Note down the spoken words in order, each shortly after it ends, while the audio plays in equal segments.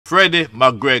Freddie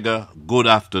McGregor, good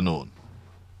afternoon.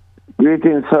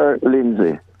 Greetings, sir,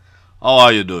 Lindsay. How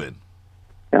are you doing?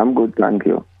 I'm good, thank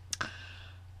you.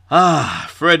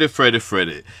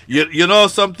 Freddie. You know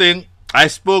something? I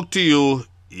spoke to you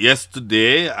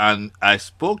yesterday and I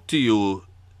spoke to you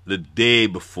the day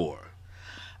before.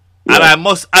 And Yes. I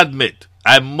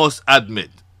must admit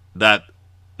that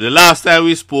the last time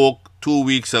we spoke 2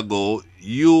 weeks ago,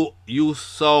 you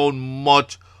sound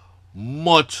much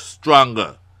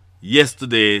stronger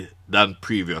yesterday than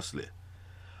previously.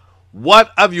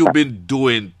 What have you been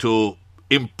doing to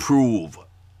improve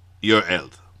your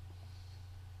health?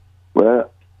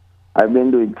 Well, I've been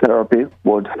doing therapy,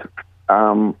 both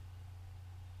um,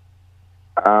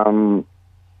 um,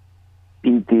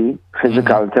 PT,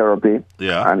 physical therapy,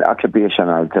 Yeah. and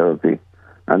occupational therapy.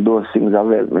 And those things have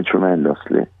helped me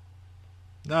tremendously.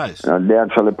 Nice. They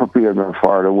actually prepared me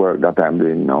for the work that I'm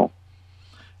doing now.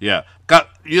 Yeah.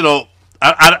 You know,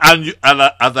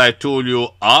 and as I told you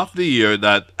off the year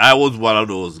that I was one of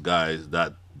those guys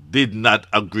that did not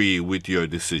agree with your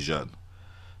decision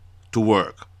to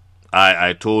work.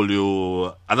 I told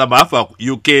you, as a matter of fact,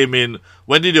 you came in.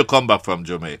 When did you come back from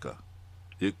Jamaica?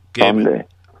 You came in Sunday.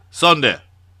 Sunday.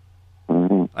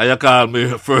 hmm And you called me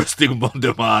first thing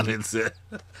Monday morning. Say,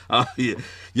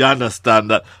 you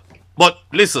understand that. But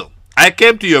listen, I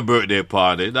came to your birthday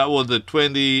party. That was the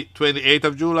 28th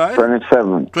of July?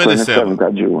 27th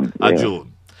of June. Of Yeah.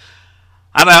 June.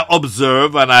 And I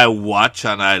observe and I watch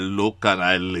and I look and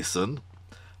I listen.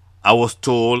 I was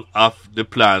told of the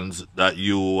plans that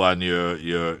you and your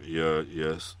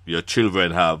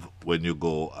children have when you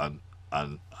go on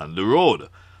the road.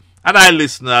 And I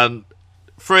listen and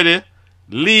Freddie,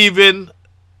 leaving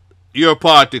your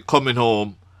party coming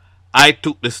home, I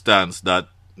took the stance that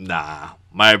nah,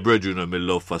 my brethren whom I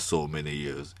love for so many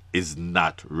years is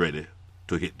not ready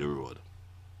to hit the road.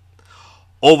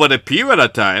 Over the period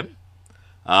of time,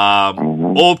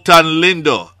 Upton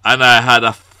Lindo and I had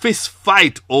a fist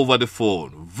fight over the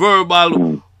phone,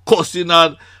 verbal cussing,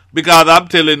 and because I'm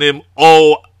telling him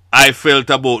how I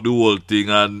felt about the whole thing,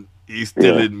 and he's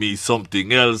telling me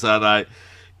something else, and I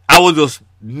was just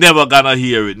never gonna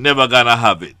hear it, never gonna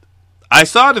have it. I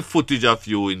saw the footage of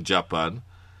you in Japan.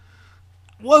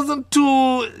 It wasn't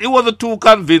too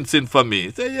convincing for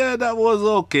me. Say, yeah, that was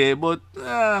okay, but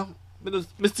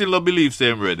me still don't believe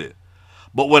same ready.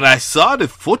 But when I saw the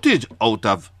footage out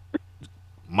of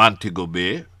Montego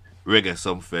Bay, Reggae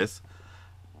Sumfest,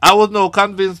 I was now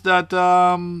convinced that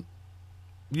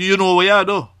you know what you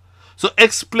do. So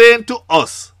explain to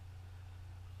us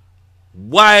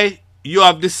why you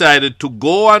have decided to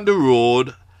go on the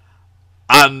road,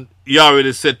 and you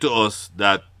already said to us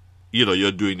that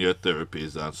you're doing your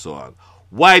therapies and so on.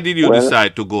 Why did you Well,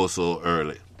 decide to go so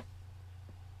early?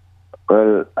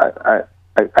 well,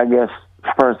 I guess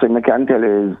first thing I can tell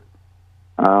you is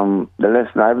the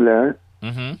lesson I've learned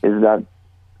is that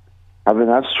having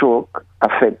a stroke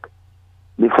affects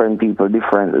different people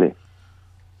differently.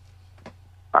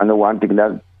 And the one thing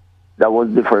that was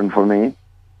different for me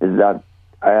is that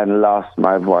I had lost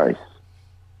my voice,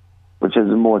 which is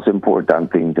the most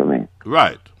important thing to me.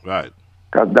 Right.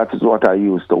 Because that is what I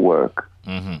used to work.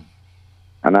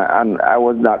 And I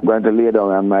was not going to lay down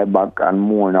on my back and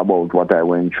mourn about what I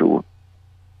went through.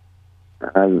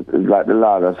 And it's like the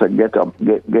Lord I said, get up,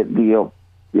 get thee up,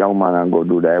 young man, and go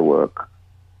do thy work.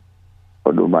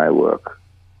 Or do my work.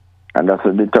 And that's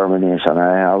a determination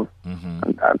I have.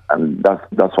 And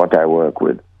that's what I work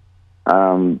with.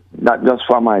 Not just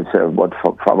for myself, but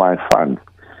for my fans.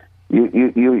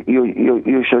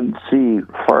 You should see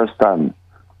firsthand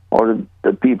how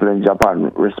the people in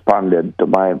Japan responded to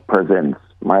my presence,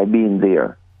 my being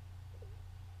there.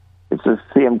 It's the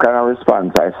same kind of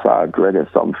response I saw at Reggae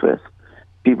Sumfest.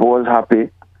 People was happy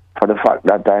for the fact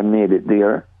that I made it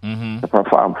there to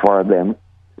perform for them,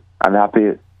 and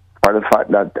happy for the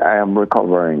fact that I am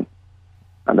recovering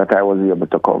and that I was able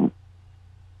to come.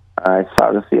 I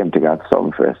saw the same thing at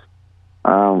Sumfest.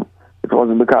 It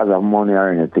wasn't because of money or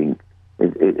anything.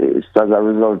 It's as a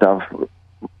result of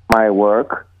my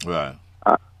work, Right.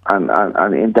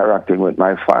 And interacting with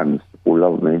my fans who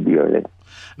love me dearly.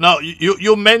 Now,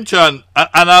 you mentioned,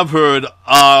 and I've heard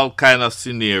all kind of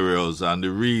scenarios and the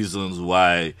reasons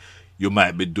why you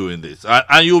might be doing this.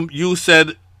 And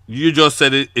you just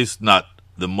said it's not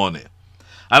the money.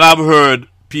 And I've heard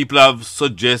people have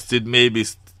suggested maybe,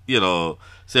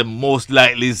 say most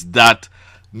likely it's that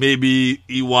maybe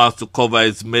he wants to cover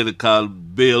his medical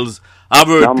bills. I've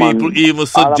heard people even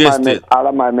suggest it. All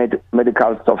of my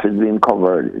medical stuff is being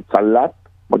covered. It's a lot,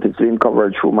 but it's being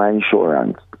covered through my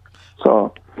insurance.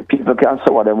 So people can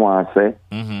say what they want to say.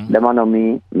 Them are not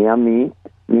me and me.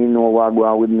 Me know what going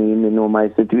on with me know my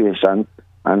situation,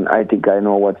 and I think I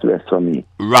know what's best for me.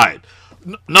 Right.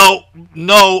 Now,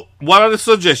 one of the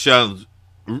suggestions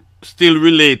still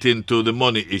relating to the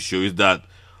money issue is that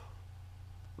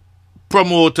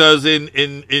promoters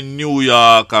in New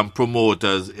York and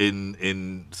promoters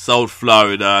in South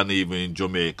Florida and even in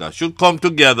Jamaica should come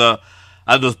together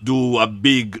and just do a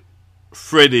big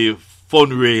Freddie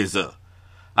fundraiser.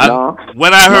 And No,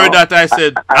 when I heard no, that, I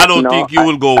said, I don't no, think you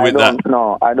will go with that.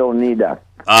 No, I don't need that.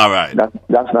 All right.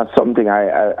 That's not something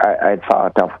I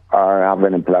thought of or have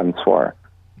any plans for.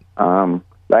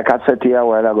 Like I said to you a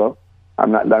while ago,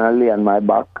 I'm not gonna lay on my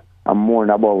back and mourn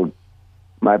about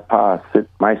my past,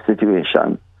 my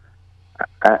situation.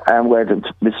 I am going to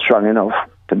be strong enough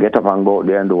to get up and go out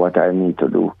there and do what I need to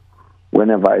do,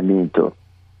 whenever I need to.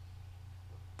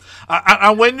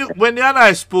 And when you and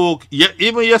I spoke,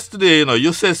 even yesterday,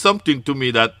 you said something to me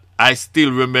that I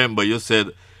still remember. You said,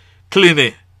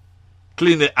 Cleany,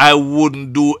 I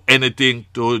wouldn't do anything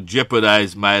to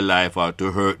jeopardize my life or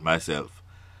to hurt myself.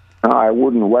 No, I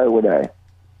wouldn't. Why would I?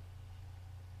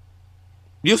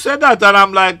 You said that, and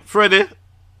I'm like, Freddie,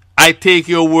 I take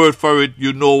your word for it.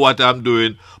 You know what I'm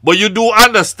doing. But you do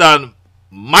understand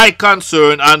my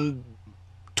concern and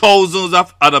thousands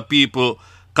of other people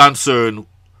concerned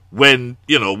when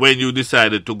you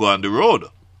decided to go on the road.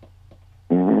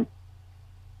 Mm-hmm.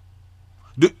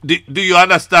 Do you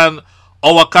understand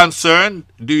our concern?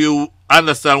 Do you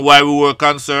understand why we were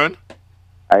concerned?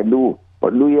 I do.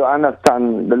 But do you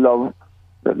understand the love,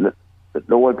 the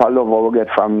whole part of love we get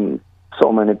from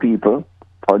so many people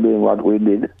for doing what we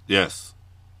did? Yes.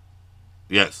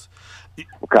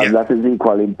 Because that is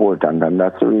equally important, and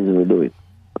that's the reason we do it.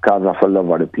 Because of the love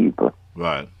of the people.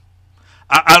 Right.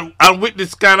 And with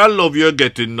this kind of love you're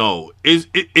getting now,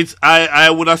 I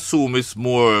would assume it's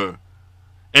more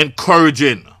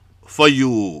encouraging for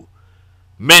you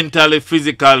mentally,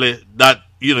 physically, that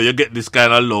you get this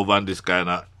kind of love and this kind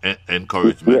of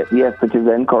encouragement. Yes, it is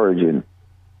encouraging.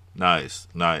 Nice.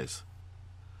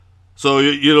 So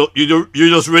you're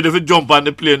just ready to jump on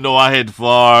the plane now ahead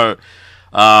for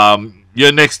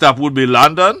your next stop would be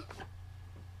London?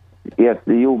 Yes,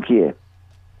 the UK.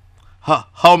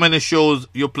 How many shows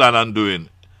you plan on doing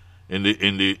in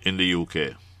the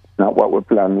UK? Not what we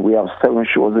plan. We have 7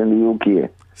 shows in the UK.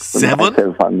 7? With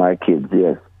myself and my kids,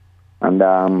 yes.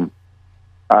 And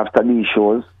after these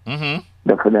shows,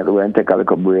 definitely we're going to take a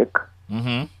little break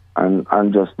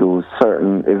and just do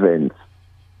certain events.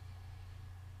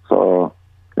 So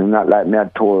it's not like me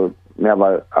have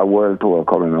a world tour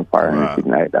coming up or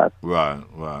anything like that. Right.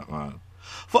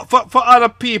 For other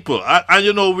people,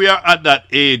 and we are at that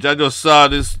age. I just saw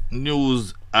this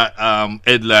news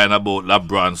headline about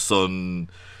LeBron's son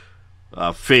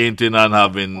fainting and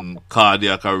having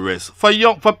cardiac arrest. For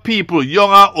people,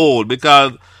 young and old,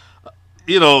 because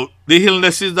the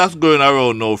illnesses that's going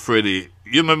around now, Freddie.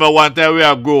 You remember one time we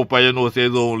have grew up and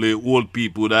there's only old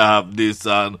people that have this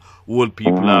and old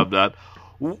people have that.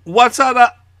 What sort of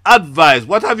advice,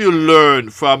 what have you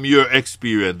learned from your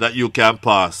experience that you can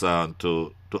pass on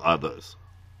to others?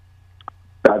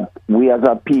 That we as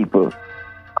a people,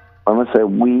 I'm going to say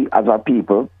we as a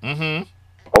people,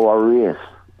 our race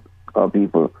of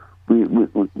people,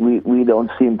 we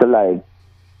don't seem to like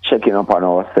checking up on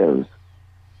ourselves.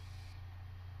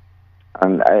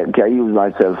 And I can use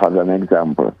myself as an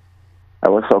example. I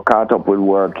was so caught up with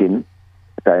working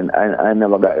that I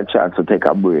never got a chance to take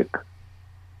a break.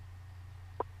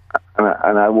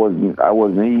 And I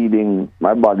wasn't heeding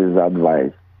my body's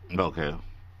advice. Okay.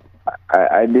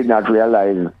 I did not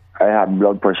realize I had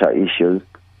blood pressure issues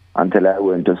until I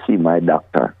went to see my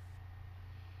doctor,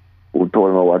 who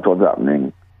told me what was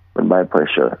happening with my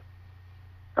pressure.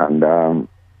 And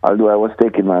although I was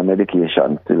taking my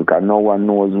medication still, because no one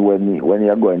knows when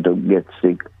you're going to get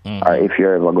sick or if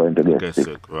you're ever going to get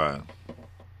sick. Right.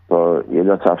 So you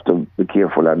just have to be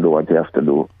careful and do what you have to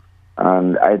do.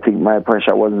 And I think my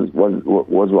pressure was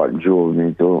what drove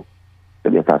me to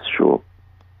get a stroke.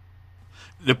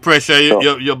 The pressure,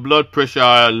 so, your blood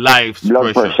pressure, life's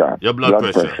blood pressure. Your blood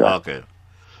pressure. Okay.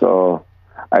 So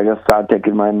I just started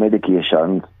taking my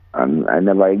medications, and I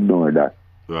never ignored that.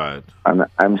 Right. And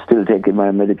I'm still taking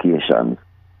my medications,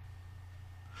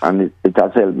 and it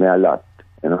has helped me a lot.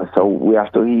 So we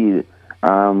have to heal.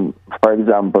 For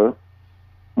example,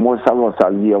 most of us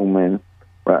as young men,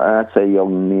 when I say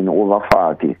young men over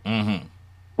 40,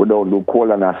 we don't do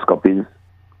colonoscopies,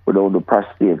 we don't do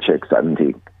prostate checks and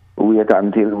things. We wait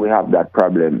until we have that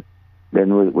problem,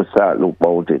 then we start look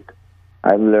about it.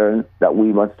 I've learned that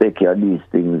we must take care of these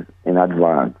things in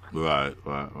advance. Right.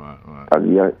 Because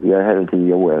your health is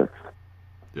your wealth.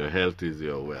 Your health is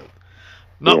your wealth.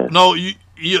 No,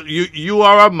 you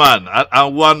are a man,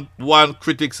 and one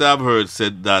critics I've heard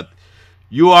said that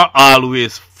you are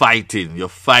always fighting. You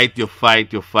fight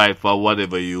for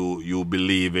whatever you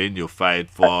believe in. You fight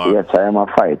for. Yes, I am a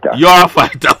fighter. You're a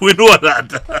fighter. We know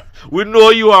that. We know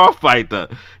you are a fighter.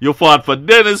 You fought for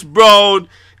Dennis Brown,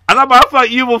 and a matter of fact,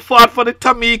 you even fought for the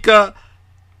Tamika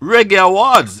Reggae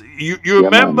Awards. You Yeah,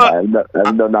 remember? man,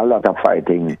 I've done a lot of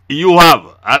fighting You have,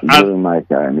 during my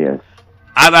time. Yes.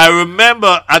 and I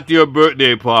remember at your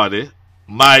birthday party,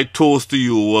 my toast to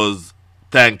you was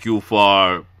thank you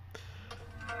for.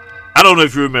 I don't know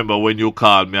if you remember when you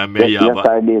called me and me Yes,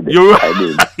 I did. You, I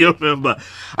did. you remember?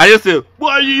 I just said,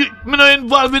 "Why me not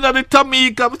involved in the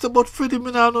Tamika?" I said, "But Freddie,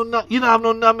 me not have no, you don't have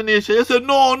no nomination." You said,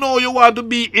 "No, you want to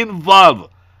be involved."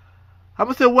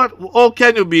 I said, "What? How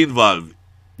can you be involved?"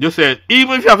 You said,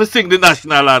 "Even if you have to sing the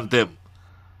national anthem."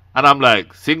 And I'm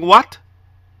like, "Sing what?"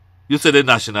 You said the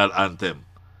national anthem.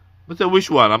 I said, "Which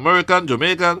one? American,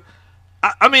 Jamaican?"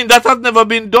 I mean, that has never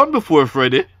been done before,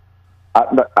 Freddie.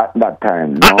 At that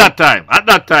time, no. At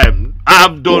that time, I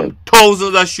have done Yes.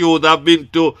 thousands of shows. I've been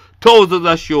to thousands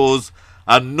of shows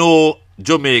and no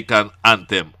Jamaican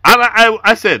anthem. And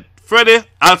I said, Freddie,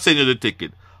 I'll send you the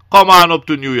ticket. Come on up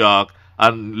to New York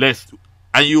and let's.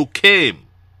 And you came.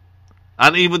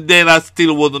 And even then, I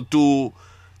still wasn't too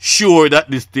sure that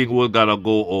this thing was gonna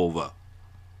go over.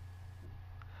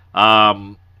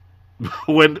 Um,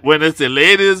 when I say,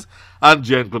 ladies and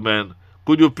gentlemen,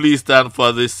 could you please stand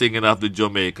for the singing of the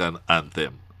Jamaican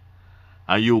anthem?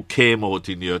 And you came out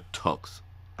in your tux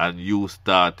and you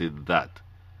started that.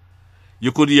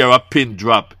 You could hear a pin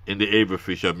drop in the Avery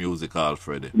Fisher Music Hall,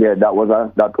 Freddie. Yeah, that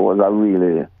was a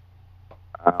really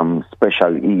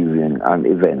special evening and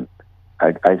event.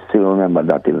 I still remember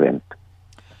that event.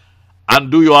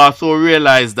 And do you also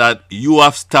realize that you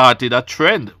have started a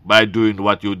trend by doing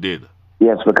what you did?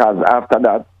 Yes, because after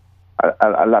that,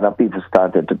 a lot of people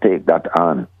started to take that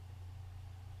on.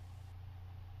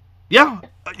 Yeah,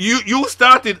 you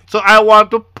started. So I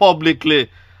want to publicly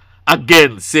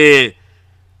again say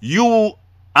you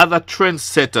as a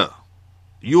trendsetter,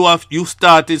 you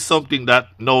started something that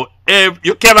now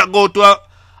you cannot go to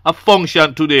a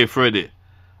function today, Freddie,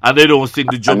 and they don't sing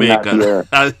the And not Jamaican. hear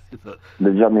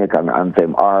the Jamaican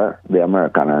anthem or the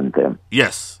American anthem.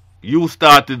 Yes, you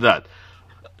started that.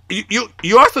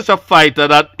 You are such a fighter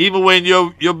that even when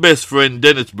your best friend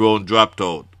Dennis Brown dropped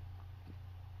out,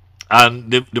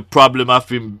 and the problem of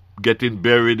him getting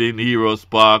buried in Heroes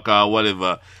Park or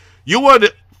whatever, you were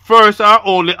the first or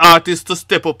only artist to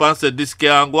step up and say this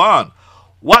can't go on.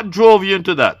 What drove you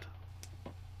into that?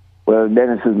 Well,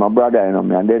 Dennis is my brother,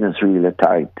 me and Dennis really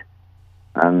tight.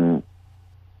 And,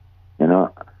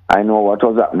 I know what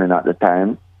was happening at the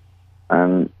time.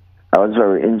 And I was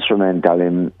very instrumental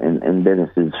in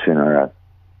Dennis's funeral.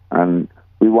 And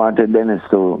we wanted Dennis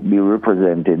to be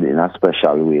represented in a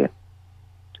special way.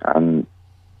 And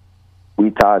we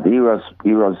thought Heroes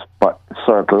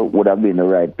Circle would have been the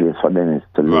right place for Dennis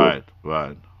to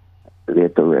Right. lay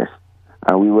to rest.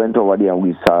 And we went over there and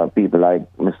we saw people like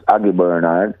Miss Aggie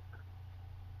Bernard,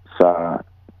 saw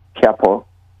Capo,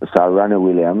 saw Ronnie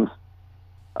Williams.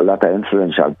 A lot of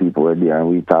influential people were there, and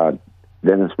we thought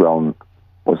Dennis Brown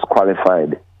was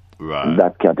qualified in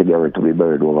that category to be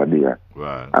buried over there.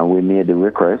 Right. And we made the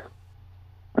request,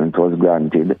 and it was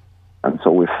granted. And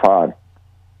so we fought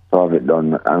to have it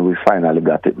done, and we finally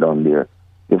got it done there.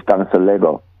 Give thanks to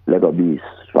Lego Beast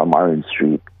from Orange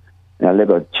Street. And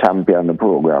Lego championed the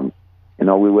program.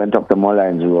 We went up the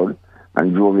Mullines Road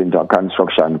and drove into a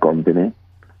construction company.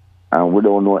 And we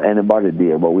don't know anybody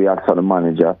there, but we asked for the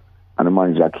manager, and the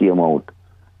manager came out.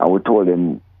 And we told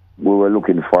him we were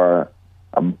looking for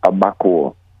a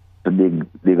backhoe to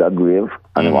dig a grave.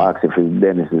 And he asked if it's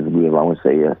Dennis's grave, and we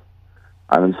say yes.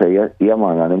 And he said, yeah,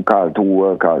 man. And he called 2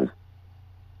 workers.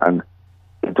 And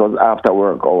it was after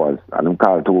work hours. And he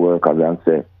called 2 workers and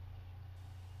said,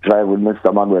 drive with Mr.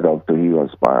 McGregor up to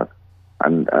Heroes Park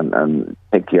and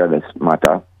take care of this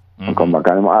matter. And come back.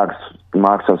 And he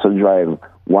asked us to drive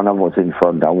one of us in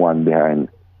front and one behind.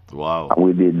 Wow. And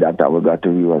we did that, and we got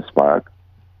to Heroes Park.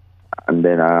 And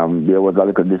then there was a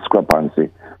little discrepancy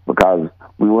because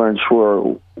we weren't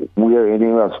sure where in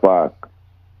Heroes Park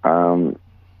to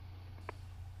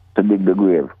dig the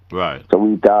grave. Right. So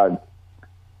we thought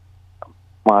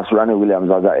Master Ronnie Williams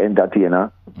as an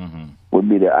entertainer would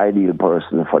be the ideal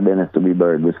person for Dennis to be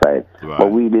buried beside. Right.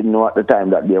 But we didn't know at the time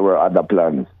that there were other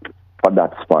plans for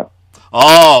that spot.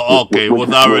 Oh, okay. It was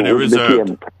already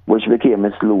reserved. Which became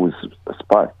Miss Lou's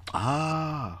spot.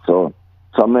 Ah. So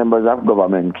some members of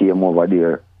government came over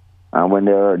there, and when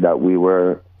they heard that we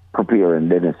were preparing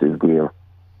Dennis's grave,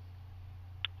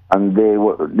 and they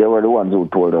were the ones who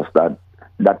told us that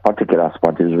that particular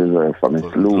spot is reserved for Miss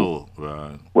Lou.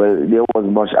 Right. Well, there was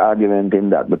much argument in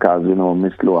that because,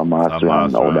 Miss Lou and Master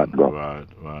and all that go.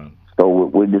 Right. So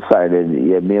we decided,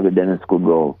 maybe Dennis could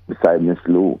go beside Miss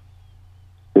Lou,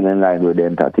 still in line with the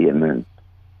entertainment.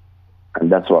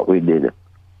 And that's what we did.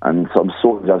 And some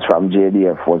soldiers from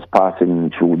JDF was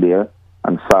passing through there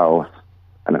and saw us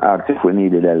and asked if we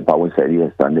needed help. And we said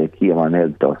yes, and they came and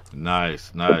helped us.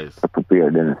 Nice. To prepare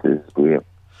Dennis's grave.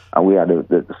 And we had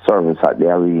the service at the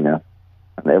arena,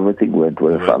 and everything went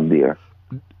well from there.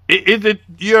 Is it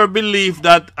your belief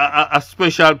that a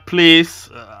special place,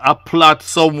 a plot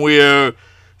somewhere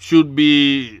should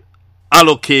be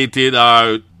allocated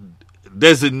or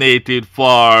designated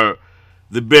for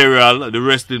the burial, the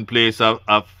resting place of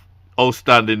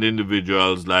outstanding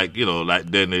individuals like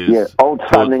Dennis? Yeah,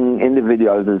 outstanding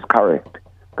individuals is correct.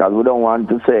 Because we don't want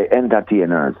to say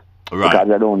entertainers. Right. Because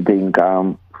I don't think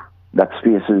that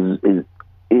space is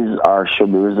or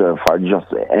should be reserved for just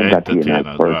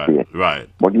entertainers per se. Right.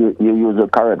 But you used the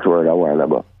correct word a while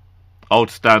ago.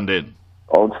 Outstanding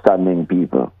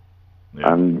People.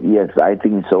 Yeah. And yes, I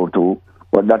think so too.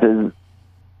 But that is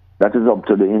up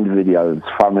to the individual's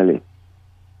family.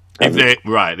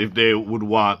 If they would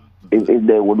want. If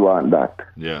they would want that.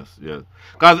 Yes.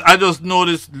 Because I just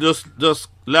noticed just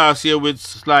last year with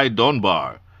Sly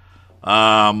Dunbar,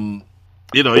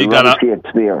 he got a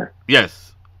Shakespeare. Yes.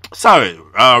 Sorry,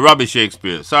 Robbie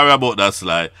Shakespeare. Sorry about that,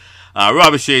 Sly.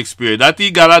 Robbie Shakespeare. That he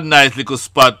got a nice little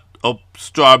spot up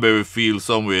Strawberry Field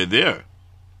somewhere there.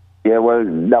 Yeah, well,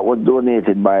 that was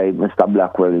donated by Mr.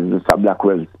 Blackwell. It's Mr.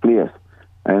 Blackwell's place.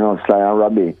 I know Sly and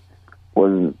Robbie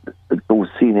was the two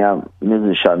senior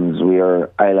musicians where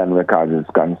Island Records is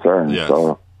concerned. Yes.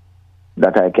 So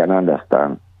that I can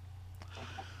understand.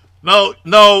 No,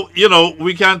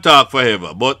 we can't talk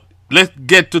forever, but let's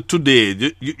get to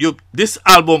today. This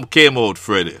album came out,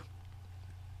 Freddie.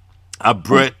 A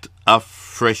breath of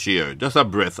fresh air. Just a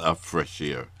breath of fresh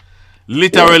air.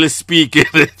 Literally speaking,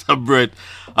 it's a breath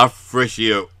of fresh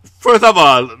air. First of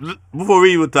all, before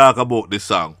we even talk about this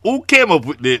song, who came up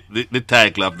with the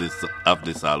title of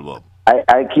this album?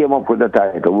 I came up with the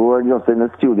title. We were just in the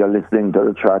studio listening to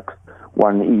the tracks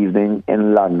one evening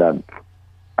in London.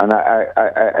 And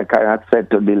I kind of said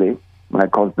to Billy, my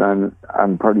cousin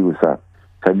and producer,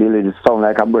 said, Billy, this sounds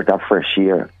like a breath of fresh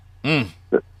air.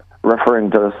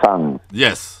 Referring to the song.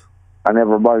 Yes. And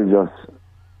everybody just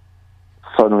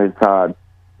suddenly thought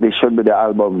this should be the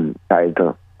album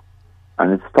title.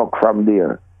 And it stuck from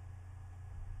there.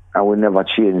 And we never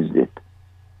changed it.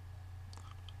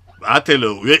 I tell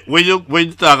you, when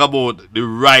you talk about the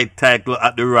right title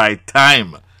at the right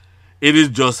time, it is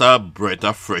just a breath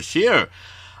of fresh air.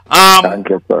 Thank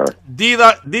you, sir.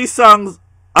 These songs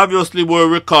obviously were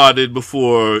recorded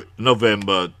before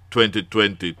November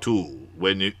 2022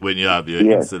 when you have your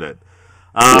incident.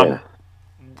 Yes.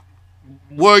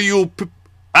 Were you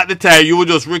at the time you were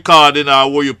just recording, or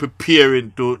were you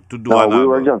preparing to do an album? No, we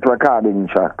were just recording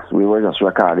tracks.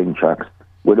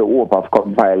 With the hope of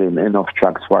compiling enough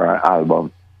tracks for an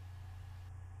album.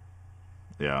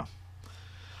 Yeah.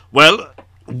 Well,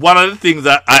 one of the things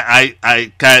that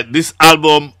this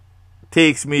album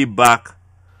takes me back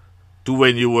to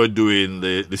when you were doing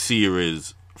the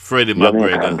series Freddie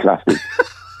McGregor. Classic.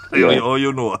 Oh,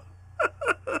 you know.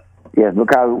 Yes,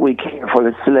 because we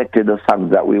carefully selected the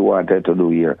songs that we wanted to do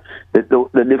here. The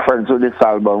difference with this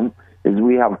album is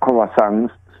we have cover songs,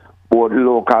 both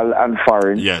local and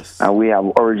foreign. Yes. And we have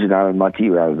original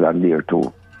materials on there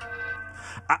too.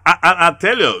 I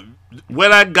tell you,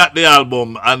 when I got the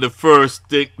album and the first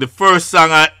song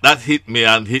that hit me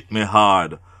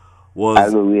hard was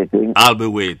I'll Be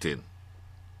Waiting.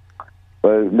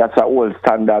 Well, that's an old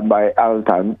standard by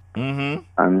Alton, and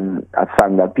a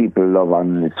song that people love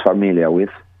and is familiar with.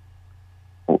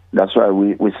 That's why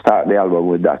we start the album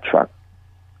with that track,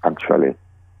 actually.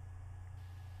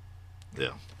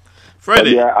 Yeah.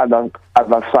 Freddie. There are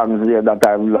other songs there that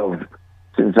I've loved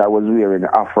since I was wearing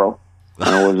Afro. And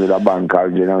I was with a band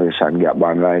called Generation Gap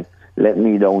Band, like Let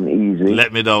Me Down Easy.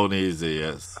 Let Me Down Easy,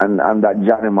 yes. And that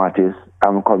Johnny Mattis,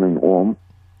 I'm Coming Home.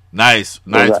 Nice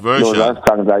version. Those are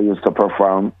songs I used to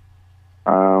perform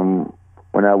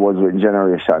when I was with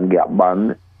Generation Gap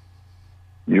Band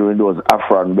during those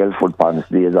Afro and Belfoot Pants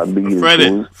days at Big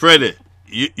Freddie,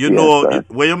 you know,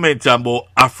 when you mention about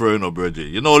Afro, Bridget,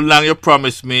 you know, long you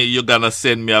promised me you're going to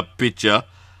send me a picture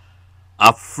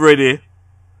of Freddie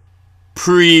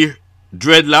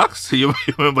pre-dreadlocks. You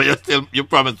remember you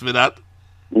promised me that?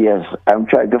 Yes, I'm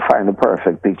trying to find the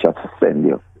perfect picture to send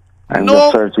you. I'm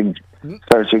just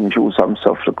searching through some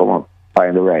stuff to come up,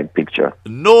 find the right picture.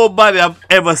 Nobody I've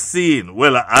ever seen.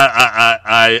 Well,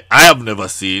 I have never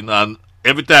seen, and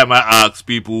every time I ask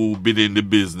people who've been in the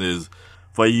business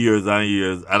for years and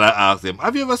years, and I ask them,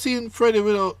 have you ever seen Freddie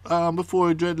without before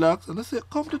he dreadlocks? And I say,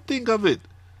 come to think of it,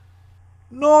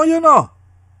 no, you know.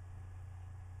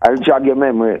 I'll jog your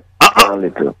memory for a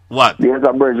little. What? There's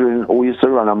a brethren who used to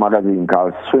run a magazine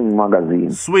called Swing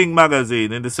Magazine. Swing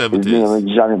Magazine in the 70s. His name is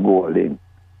Johnny Golding.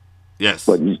 Yes.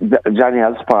 But Johnny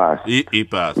has passed. He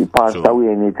passed. He passed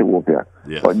away in Ethiopia.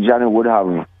 Yes. But Johnny would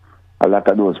have a lot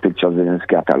of those pictures in his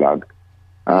catalog.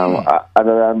 Other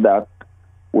than that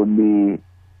would be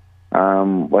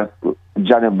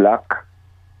Johnny Black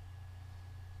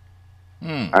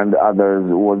and others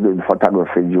who was doing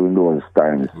photography during those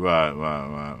times. Right.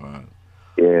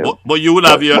 Yeah. But you would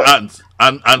have your aunts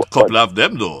and a couple of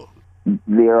them though.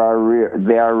 They are rare.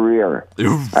 Very.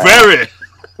 Very rare.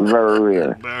 Very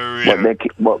rare.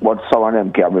 But some of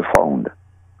them can be found.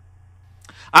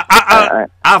 I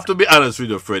have to be honest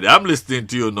with you, Freddie. I'm listening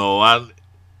to you now, and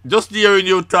just hearing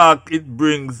you talk, it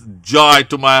brings joy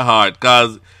to my heart.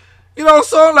 Because, you know,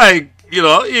 sound like, you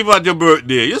know, even at your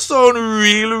birthday, you sound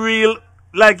real,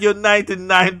 like you're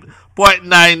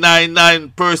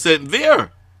 99.999%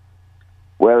 there.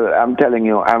 Well, I'm telling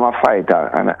you, I'm a fighter,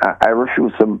 and I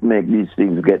refuse to make these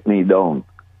things get me down.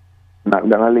 I'm not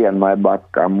going to lay on my back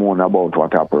and moan about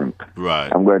what happened.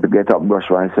 Right. I'm going to get up, brush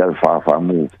myself off, and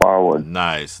move forward.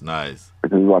 Nice. This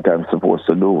is what I'm supposed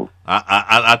to do.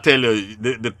 I tell you,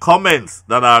 the comments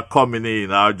that are coming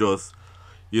in are just,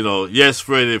 you know, yes,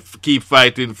 Freddie, keep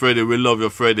fighting, Freddie, we love you,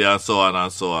 Freddie, and so on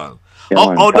and so on.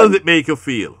 Yeah, how does it make you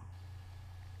feel?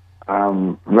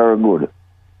 Very good,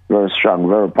 very strong,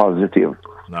 very positive.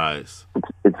 Nice.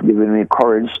 It's giving me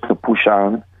courage to push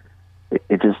on.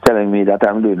 It is telling me that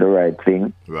I'm doing the right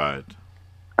thing. Right.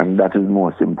 And that is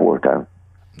most important.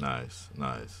 Nice.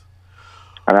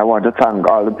 And I want to thank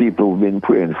all the people who've been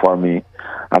praying for me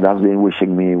and have been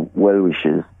wishing me well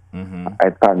wishes. Mm-hmm. I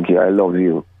thank you. I love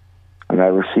you. And I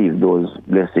received those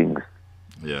blessings.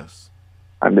 Yes.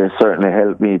 And they certainly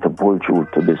helped me to pull through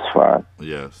to this far.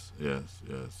 Yes.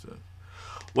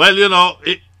 Well, you know,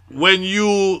 when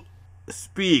you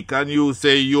speak and you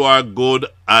say you are good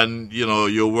and, you know,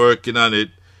 you're working on it,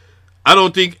 I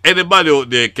don't think anybody out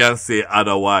there can say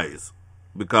otherwise,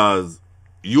 because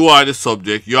you are the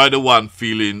subject, you are the one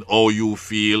feeling how you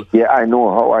feel. Yeah, I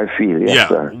know how I feel. Yes,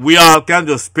 sir. We all can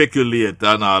just speculate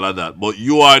and all of that, but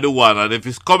you are the one, and if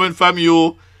it's coming from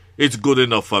you, it's good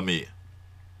enough for me.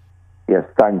 Yes,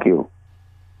 thank you.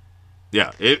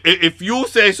 Yeah, if you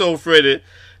say so, Freddie,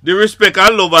 the respect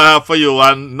and love I have for you,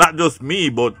 and not just me,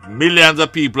 but millions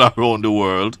of people around the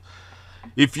world,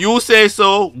 if you say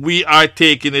so, we are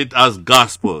taking it as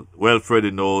gospel. Well, Freddie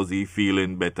knows he's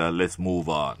feeling better. Let's move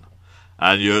on.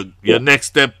 And your next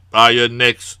step, your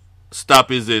next stop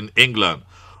is in England.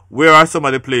 Where are some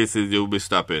of the places you'll be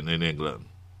stopping in England?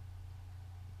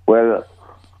 Well,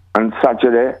 on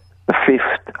Saturday, the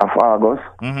 5th of August,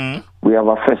 we have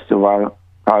a festival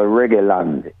called Reggae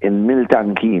Land in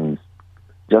Milton Keynes,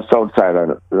 just outside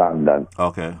of London.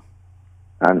 Okay.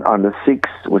 And on the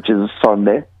 6th, which is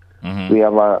Sunday, we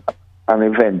have an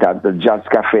event at the Jazz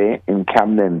Cafe in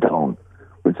Camden Town,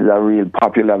 which is a real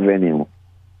popular venue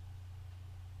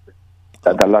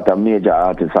that a lot of major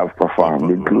artists have performed,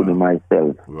 including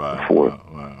myself before.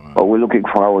 But we're looking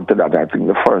forward to that. I think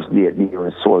the first date here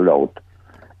is sold out.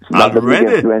 It's not the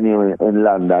biggest venue in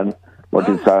London, but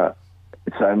it's an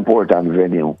important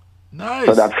venue. Nice.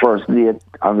 So that first date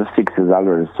on the 6th is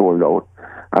already sold out.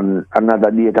 And another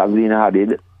date has been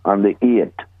added on the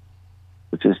 8th,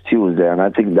 which is Tuesday, and I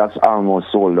think that's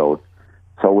almost sold out.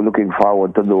 So we're looking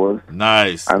forward to those.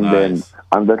 Nice. And then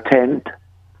on the 10th,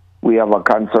 we have a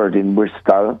concert in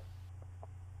Bristol.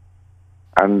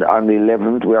 And on the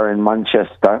 11th, we are in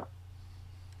Manchester.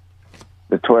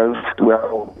 The 12th, we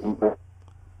are...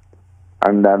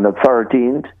 And on the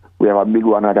 13th, we have a big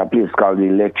one at a place called The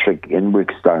Electric in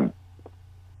Brixton.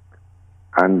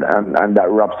 And that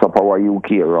wraps up our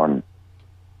UK run.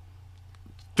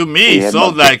 To me, it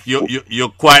sounds like you're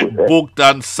quite booked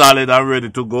and solid and ready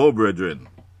to go, brethren.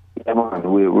 Yeah, man.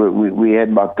 We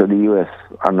head back to the US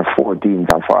on the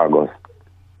 14th of August.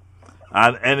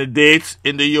 And any dates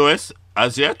in the US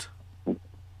as yet?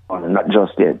 Not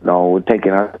just yet. No, we're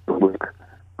taking a week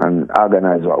and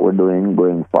organize what we're doing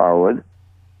going forward.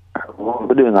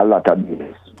 We're doing a lot of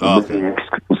dates. We're doing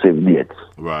exclusive dates.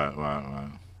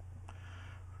 Right.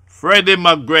 Freddie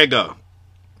McGregor,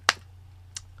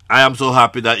 I am so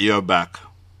happy that you're back.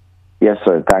 Yes,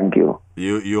 sir. Thank you.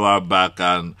 You are back,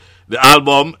 and the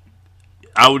album,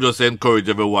 I would just encourage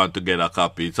everyone to get a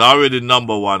copy. It's already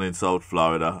 #1 in South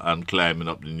Florida and climbing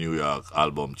up the New York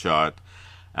album chart.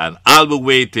 And I'll Be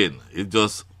Waiting is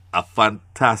just a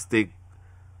fantastic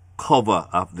cover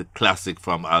of the classic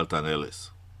from Alton Ellis?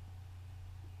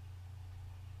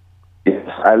 Yes,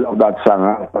 I love that song.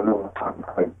 I love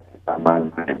that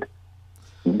man.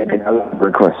 Making a lot of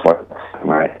requests for it.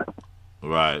 Right.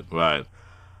 Right.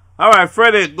 All right,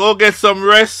 Freddie, go get some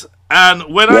rest.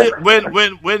 And when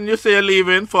you say you're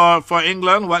leaving for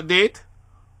England, what date?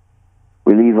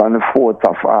 We leave on the 4th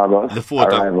of August. The 4th.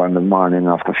 Arrive on the morning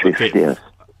of the 5th. Okay. Yes.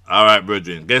 All right,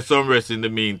 brethren. Get some rest in the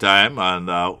meantime, and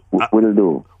we'll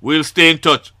do. We'll stay in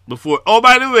touch before. Oh,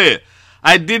 by the way,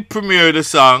 I did premiere the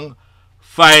song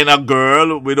 "Find a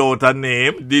Girl Without a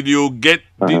Name." Did you get?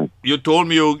 You told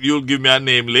me you'll give me a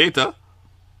name later.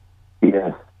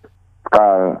 Yes.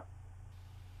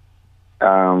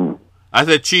 I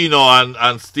said Chino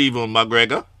and Stephen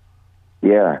McGregor.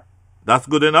 Yeah. That's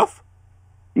good enough?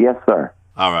 Yes, sir.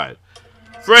 All right.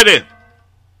 Freddie.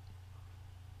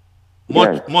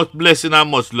 Much blessing and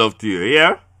much love to you,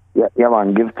 yeah? Yeah,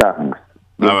 man. Give thanks.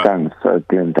 Give thanks at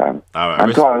the same time. All right.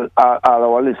 And to all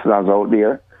our listeners out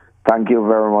there, thank you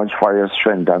very much for your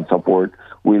strength and support.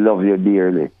 We love you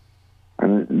dearly.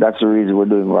 And that's the reason we're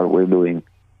doing what we're doing.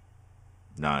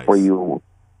 Nice. For you.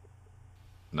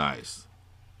 Nice.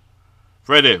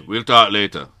 Freddie, we'll talk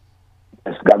later.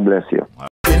 Yes, God bless you.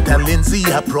 And Lindsay,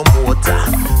 a promoter.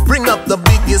 Bring up the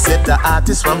biggest set of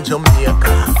artists from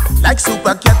Jamaica. Like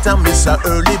Super Cat and Mr.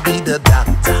 Early be the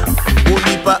doctor.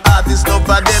 Only for artists, no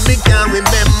for them, me can't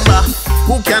remember.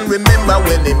 Who can remember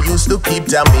when them used to keep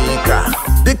Jamaica?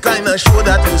 The kind of show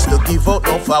that used to give out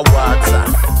no for water.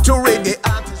 To reggae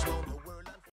artists.